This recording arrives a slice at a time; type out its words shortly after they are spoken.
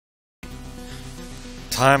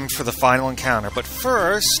Time for the final encounter, but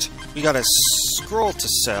first, we got a scroll to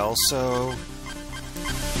sell, so...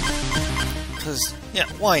 Because, yeah,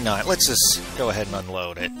 why not? Let's just go ahead and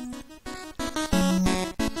unload it.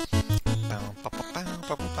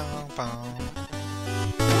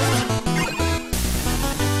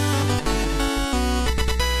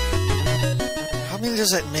 How many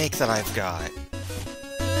does that make that I've got?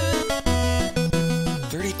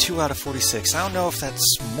 32 out of 46. I don't know if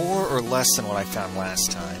that's more or less than what I found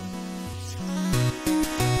last time.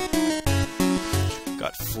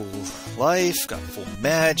 Got full life, got full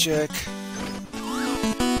magic.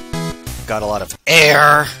 Got a lot of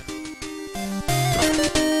air.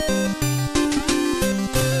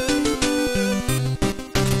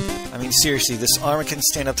 I mean, seriously, this armor can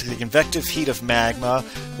stand up to the convective heat of magma,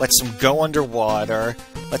 lets him go underwater,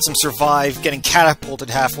 lets him survive getting catapulted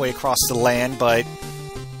halfway across the land, but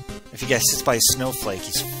if he gets hit by a snowflake,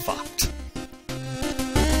 he's fucked.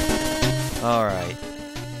 Alright.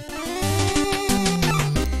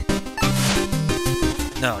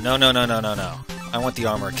 No. I want the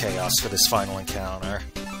Armor of Chaos for this final encounter.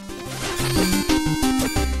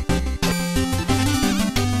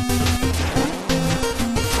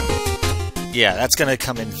 Yeah, that's gonna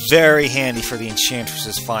come in very handy for the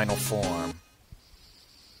Enchantress's final form.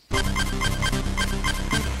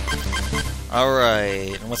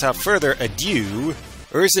 Alright, and without further ado,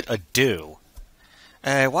 or is it ado?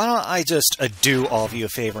 Why don't I just ado all of you a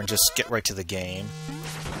favor and just get right to the game?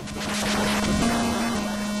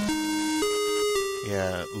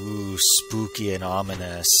 Yeah, ooh, spooky and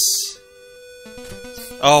ominous.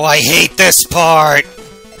 Oh, I hate this part!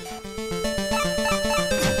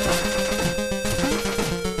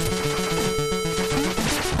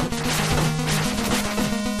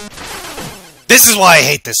 This is why I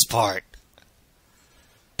hate this part!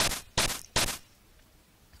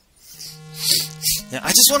 Yeah,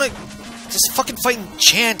 I just want to just fucking fight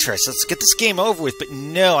Enchantress. Let's get this game over with, but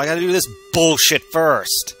no, I gotta do this bullshit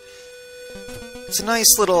first. It's a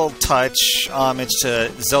nice little touch, homage to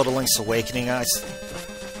Zelda Link's Awakening, and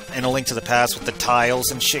A Link to the Past with the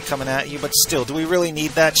tiles and shit coming at you, but still, do we really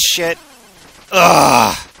need that shit?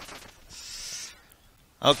 Ugh!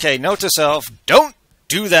 Okay, note to self, don't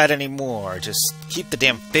do that anymore. Just keep the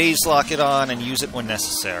damn phase locket on and use it when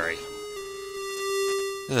necessary.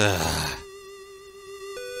 Ugh.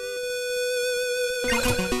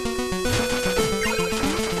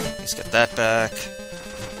 Let's get that back.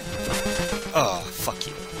 Oh, fuck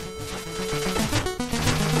you.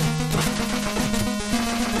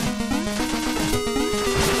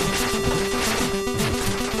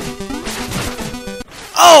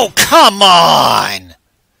 Oh, come on!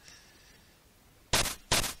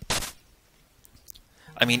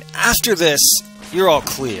 I mean, after this, you're all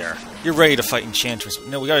clear. You're ready to fight Enchantress.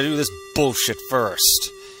 No, we gotta do this bullshit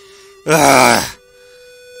first. Ugh!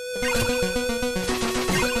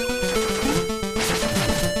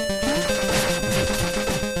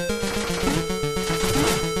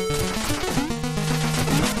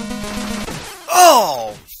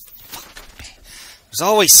 Oh! Fuck me. There's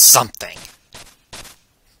always something.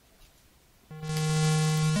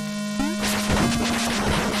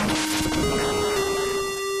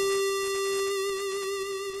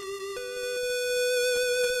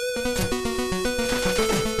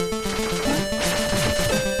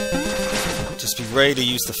 Just be ready to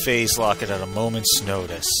use the phase locket at a moment's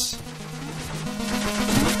notice.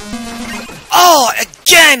 Oh!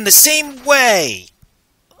 Again! The same way!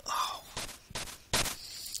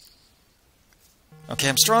 Okay,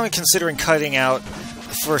 I'm strongly considering cutting out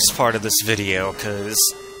the first part of this video, because...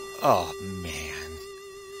 oh, man.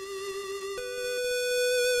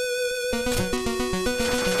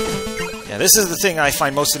 Yeah, this is the thing I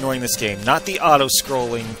find most annoying in this game. Not the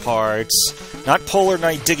auto-scrolling parts, not Polar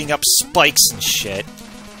Knight digging up spikes and shit.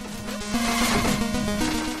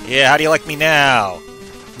 Yeah, how do you like me now?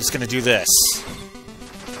 I'm just gonna do this.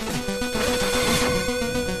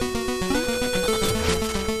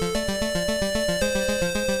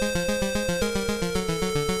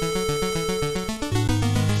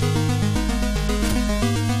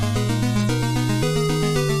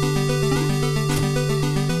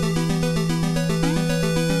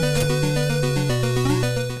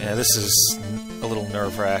 This is a little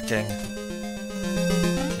nerve-wracking.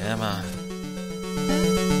 Come on.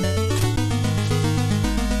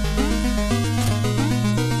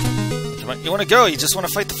 Come on. You want to go? You just want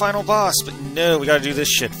to fight the final boss, but no, we gotta do this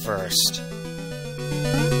shit first.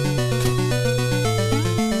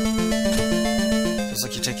 Feels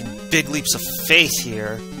like you're taking big leaps of faith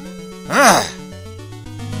here. Ugh!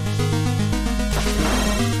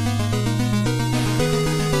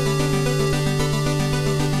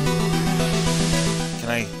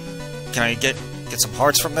 Can I get some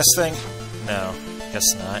hearts from this thing? No,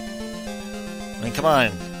 guess not. I mean, come on.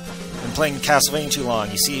 I've been playing Castlevania too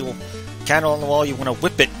long. You see a candle on the wall, you want to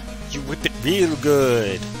whip it. You whip it real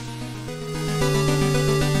good.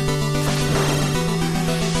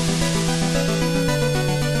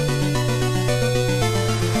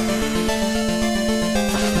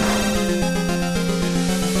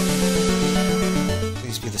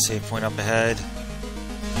 Please be the save point up ahead.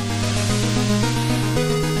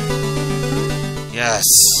 Yes!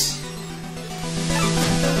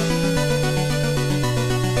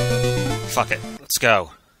 Fuck it. Let's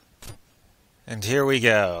go. And here we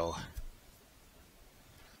go.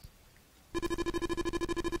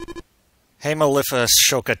 Hey, Malefica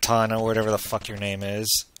Shokatana, or whatever the fuck your name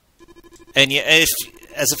is. And as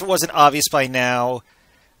if it wasn't obvious by now,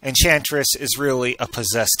 Enchantress is really a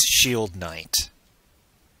possessed Shield Knight.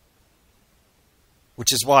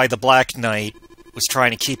 Which is why the Black Knight was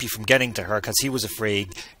trying to keep you from getting to her, because he was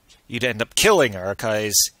afraid you'd end up killing her,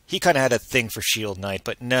 because he kind of had a thing for Shield Knight,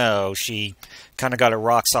 but no, she kind of got her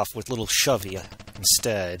rocks off with little Shovey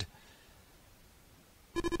instead.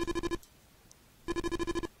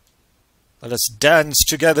 Let us dance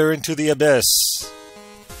together into the abyss.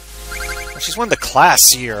 Well, she's one of the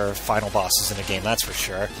classier final bosses in the game, that's for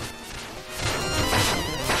sure.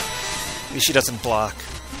 At least she doesn't block.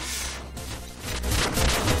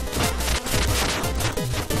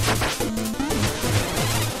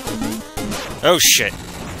 Oh shit.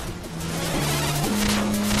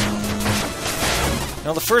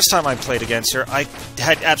 Now, the first time I played against her, I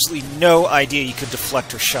had absolutely no idea you could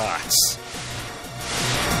deflect her shots.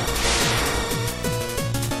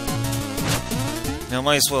 Now,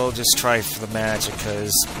 might as well just try for the magic,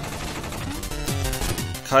 because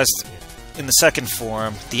in the second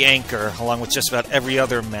form, the anchor, along with just about every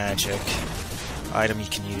other magic item you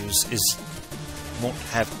can use, won't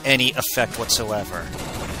have any effect whatsoever.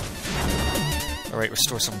 Alright,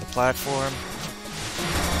 restore some of the platform.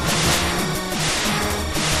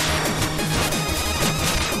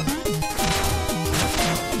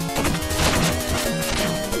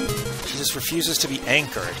 She just refuses to be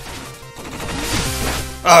anchored.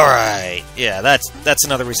 Alright, yeah, that's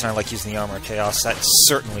another reason I like using the Armor Chaos. That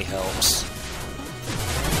certainly helps.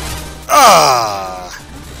 Ah!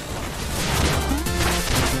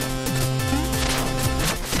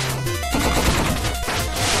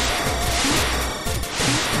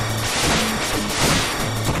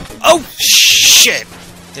 Oh shit!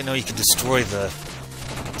 Didn't know you could destroy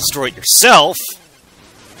it yourself.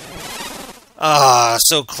 Ah,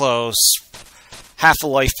 so close. Half a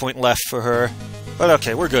life point left for her. But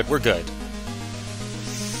okay, we're good, we're good.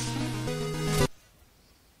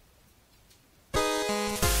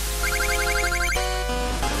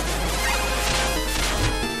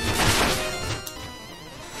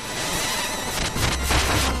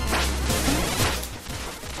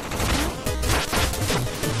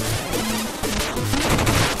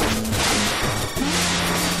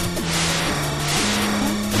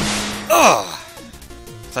 Oh!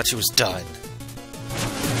 Thought she was done.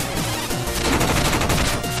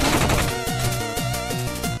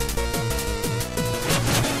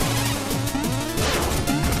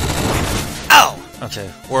 Okay,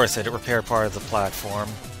 worth it. It repaired part of the platform.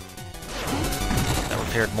 That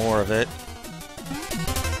repaired more of it.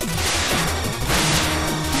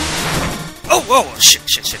 Oh, whoa! Shit,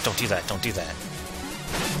 shit, shit. Don't do that. Don't do that.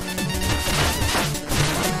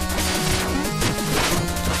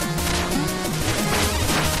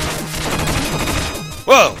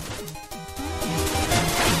 Whoa!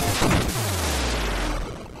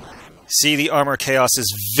 See, the Armor Chaos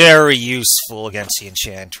is very useful against the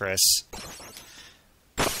Enchantress.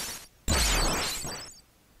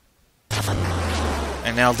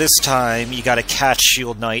 And now this time, you gotta catch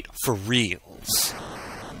Shield Knight for reals.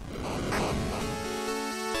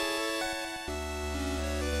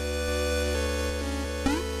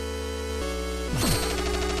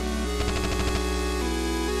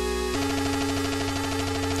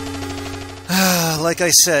 Like I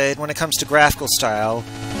said, when it comes to graphical style,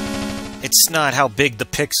 it's not how big the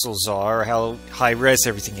pixels are or how high-res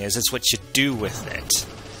everything is, it's what you do with it.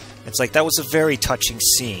 It's like, that was a very touching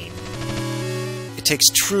scene. It takes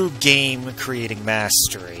true game-creating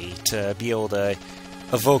mastery to be able to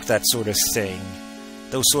evoke that sort of thing,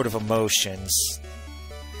 those sort of emotions,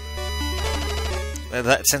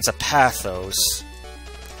 that sense of pathos,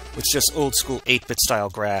 with just old-school 8-bit style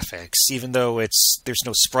graphics, even though there's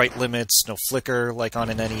no sprite limits, no flicker like on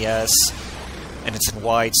an NES, and it's in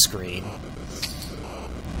widescreen.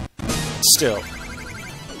 Still.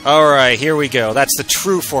 Alright, here we go. That's the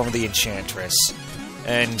true form of the Enchantress.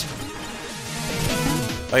 And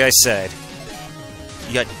Like I said,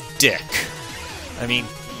 you got dick. I mean,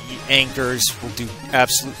 anchors will do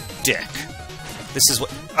absolute dick. This is what...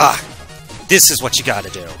 This is what you gotta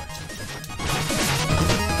do.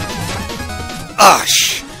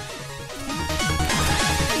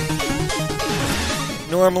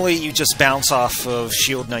 Normally, you just bounce off of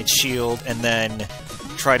Shield Knight's shield and then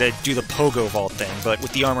try to do the pogo vault thing, but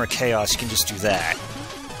with the Armor of Chaos, you can just do that.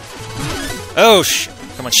 Oh,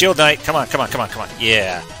 come on, Shield Knight. Come on.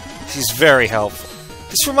 Yeah. She's very helpful.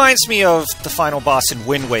 This reminds me of the final boss in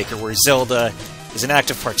Wind Waker, where Zelda is an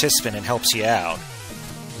active participant and helps you out.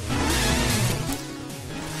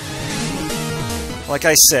 Like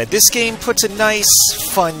I said, this game puts a nice,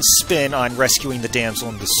 fun spin on rescuing the damsel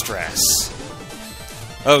in distress.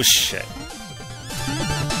 Oh, shit.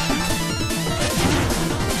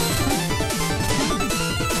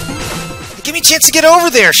 Give me a chance to get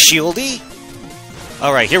over there, Shieldy!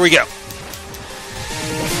 Alright, here we go.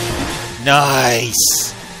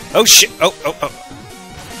 Nice! Oh, shit! Oh.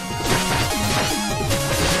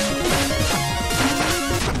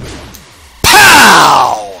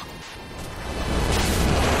 Pow!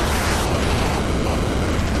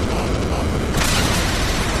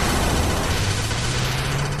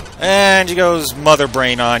 And he goes Mother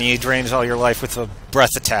Brain on you, drains all your life with a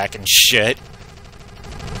breath attack and shit.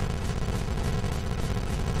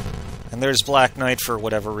 And there's Black Knight for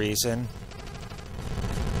whatever reason.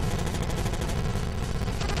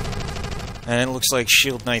 And it looks like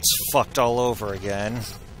Shield Knight's fucked all over again.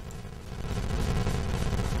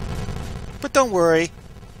 But don't worry,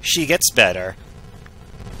 she gets better.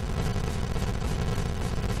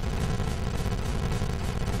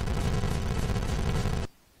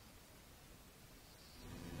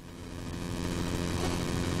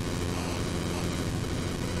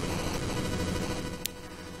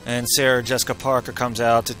 And Sarah Jessica Parker comes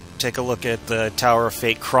out to take a look at the Tower of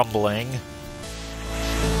Fate crumbling.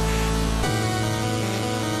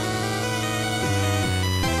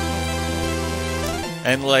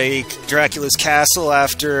 And like Dracula's castle,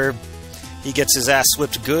 after he gets his ass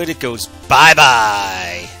whipped good, it goes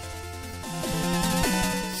bye-bye!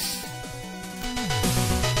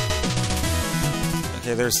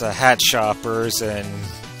 Okay, there's the hat shoppers, and...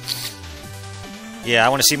 yeah, I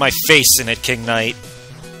want to see my face in it, King Knight.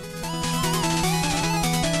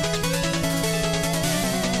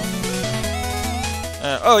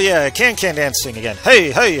 Oh yeah, can-can dancing again. Hey!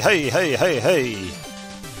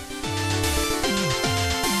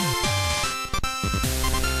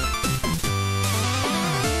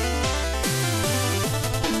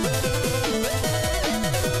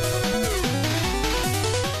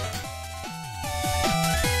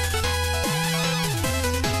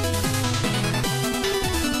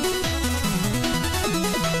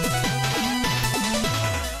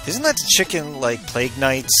 Isn't that the chicken, like, Plague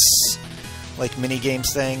Knights, like,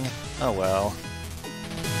 mini-games thing? Oh well.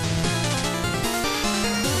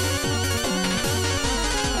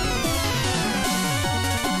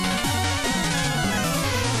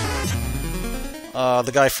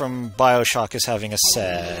 The guy from BioShock is having a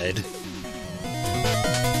sad.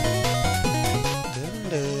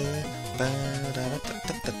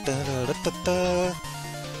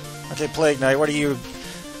 Okay, Plague Knight, what are you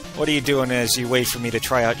doing as you wait for me to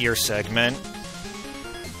try out your segment?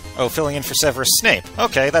 Oh, filling in for Severus Snape.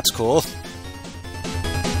 Okay, that's cool.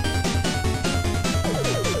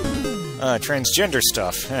 Transgender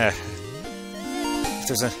stuff.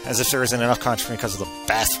 As if there isn't enough controversy because of the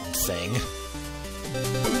bathroom thing.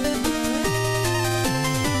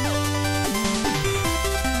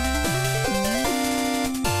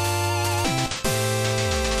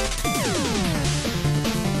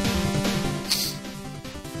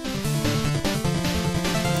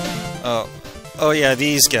 Oh yeah,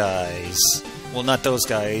 these guys. Well, not those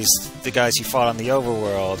guys. The guys you fought on the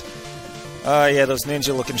overworld. Oh yeah, those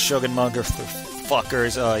ninja-looking Shogun Monger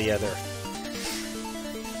fuckers. Oh yeah,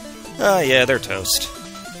 they're toast.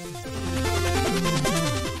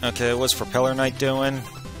 Okay, what's Propeller Knight doing?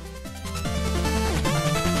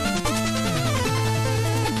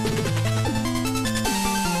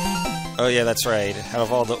 Oh yeah, that's right. Out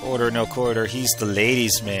of all the Order No Quarter, he's the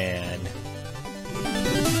ladies' man.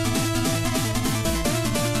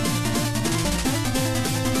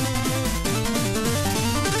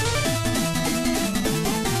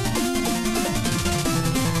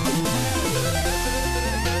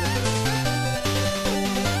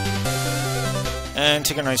 And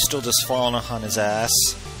Tigger Knight's still just falling on his ass.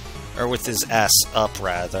 Or with his ass up,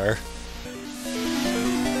 rather.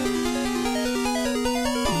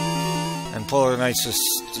 And Polar Knight's just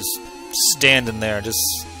standing there, just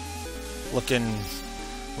looking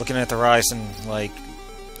at the horizon like,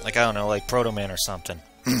 Like, I don't know, like Proto Man or something.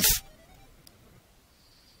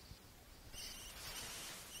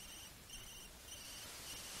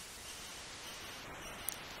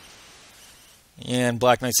 Yeah, and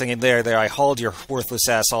Black Knight singing, there, I hauled your worthless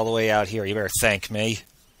ass all the way out here. You better thank me.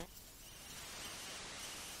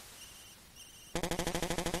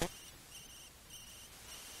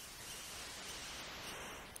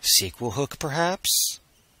 Sequel hook, perhaps?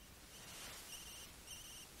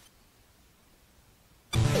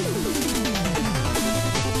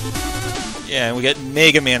 Yeah, and we get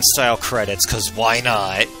Mega Man style credits, because why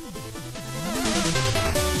not?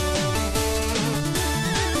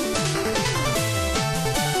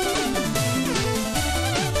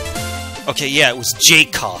 Okay, yeah, it was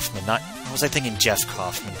Jake Kaufman, not... Was I thinking Jeff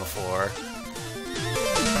Kaufman before?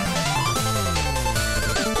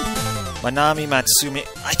 Manami Matsumi...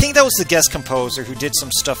 I think that was the guest composer who did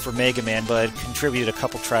some stuff for Mega Man, but contributed a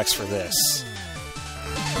couple tracks for this.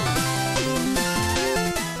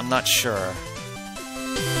 I'm not sure.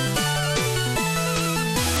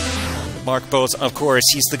 Mark Bowes, of course,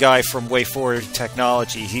 he's the guy from Way Forward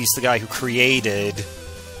Technology. He's the guy who created...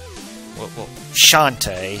 well,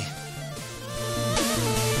 Shantae.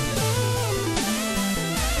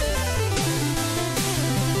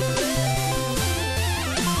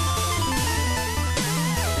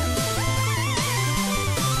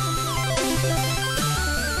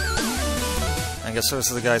 I guess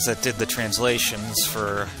those are the guys that did the translations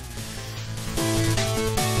for...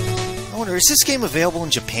 I wonder, is this game available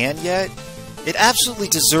in Japan yet? It absolutely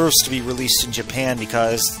deserves to be released in Japan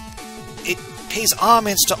because it pays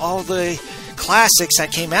homage to all the classics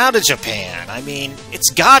that came out of Japan. I mean,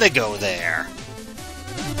 it's gotta go there.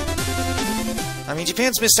 I mean,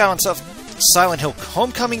 Japan's missed out on stuff. Silent Hill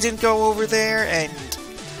Homecoming didn't go over there, and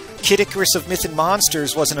Kid Icarus of Myth and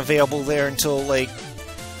Monsters wasn't available there until, like,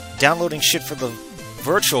 downloading shit for the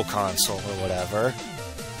Virtual Console or whatever.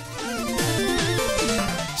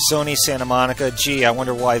 Sony Santa Monica, gee, I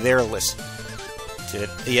wonder why they're listed.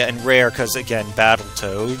 Yeah, and Rare, because, again,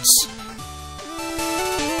 Battletoads.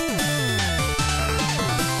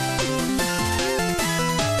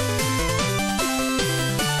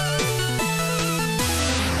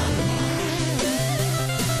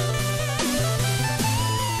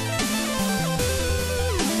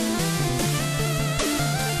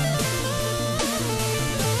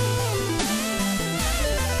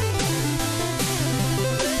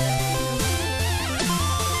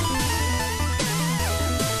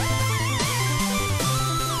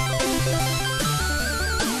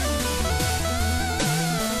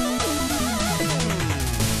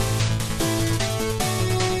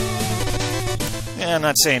 Yeah, I'm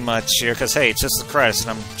not saying much here, because, hey, it's just the credits,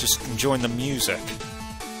 and I'm just enjoying the music.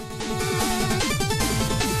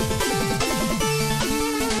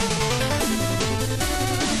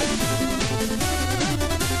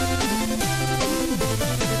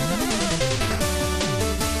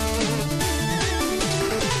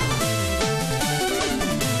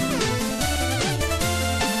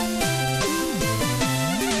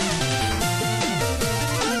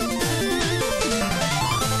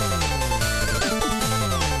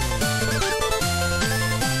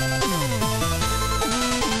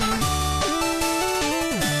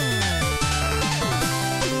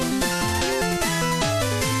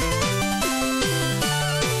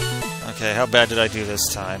 Okay, how bad did I do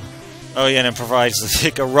this time? Oh yeah, and it provides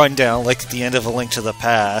like a rundown, like at the end of A Link to the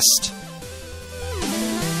Past.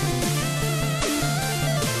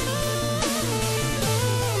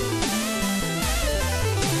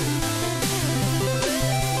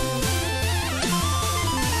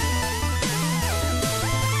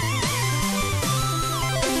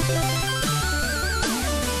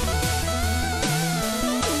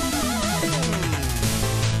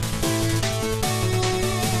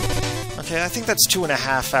 Okay, I think that's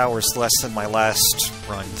 2.5 hours less than my last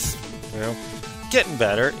run. Well, getting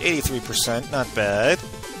better. 83%, not bad.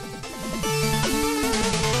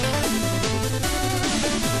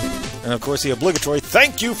 And of course the obligatory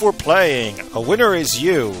thank you for playing! A winner is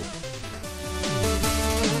you!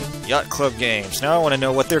 Yacht Club Games. Now I want to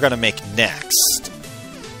know what they're going to make next.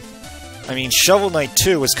 I mean, Shovel Knight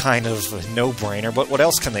 2 is kind of a no-brainer, but what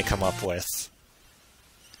else can they come up with?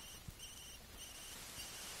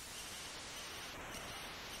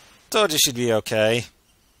 Told you she'd be okay.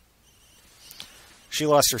 She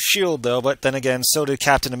lost her shield, though, but then again, so did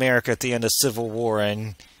Captain America at the end of Civil War,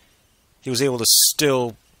 and he was able to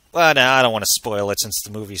still... Well, no, I don't want to spoil it since the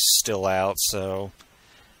movie's still out, so...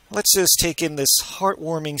 Let's just take in this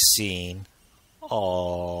heartwarming scene.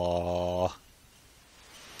 Aww.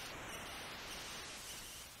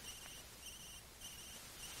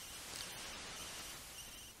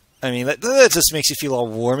 I mean, that just makes you feel all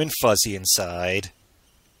warm and fuzzy inside.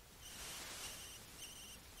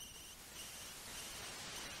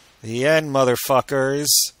 The end, motherfuckers.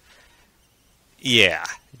 Yeah.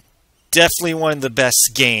 Definitely one of the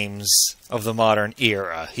best games of the modern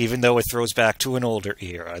era, even though it throws back to an older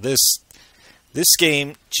era. This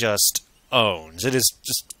game just owns. It is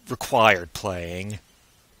just required playing.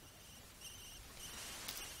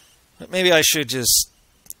 But maybe I should just...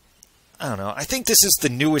 I don't know. I think this is the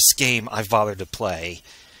newest game I've bothered to play.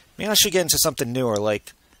 Maybe I should get into something newer,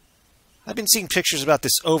 like... I've been seeing pictures about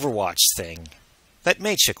this Overwatch thing. That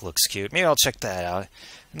maid chick looks cute. Maybe I'll check that out.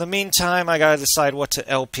 In the meantime, I gotta decide what to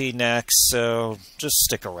LP next, so just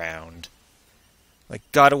stick around. Like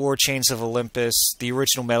God of War Chains of Olympus, the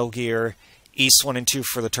original Metal Gear, East 1 and 2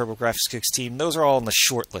 for the TurboGrafx 16, those are all on the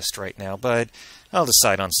short list right now, but I'll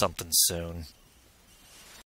decide on something soon.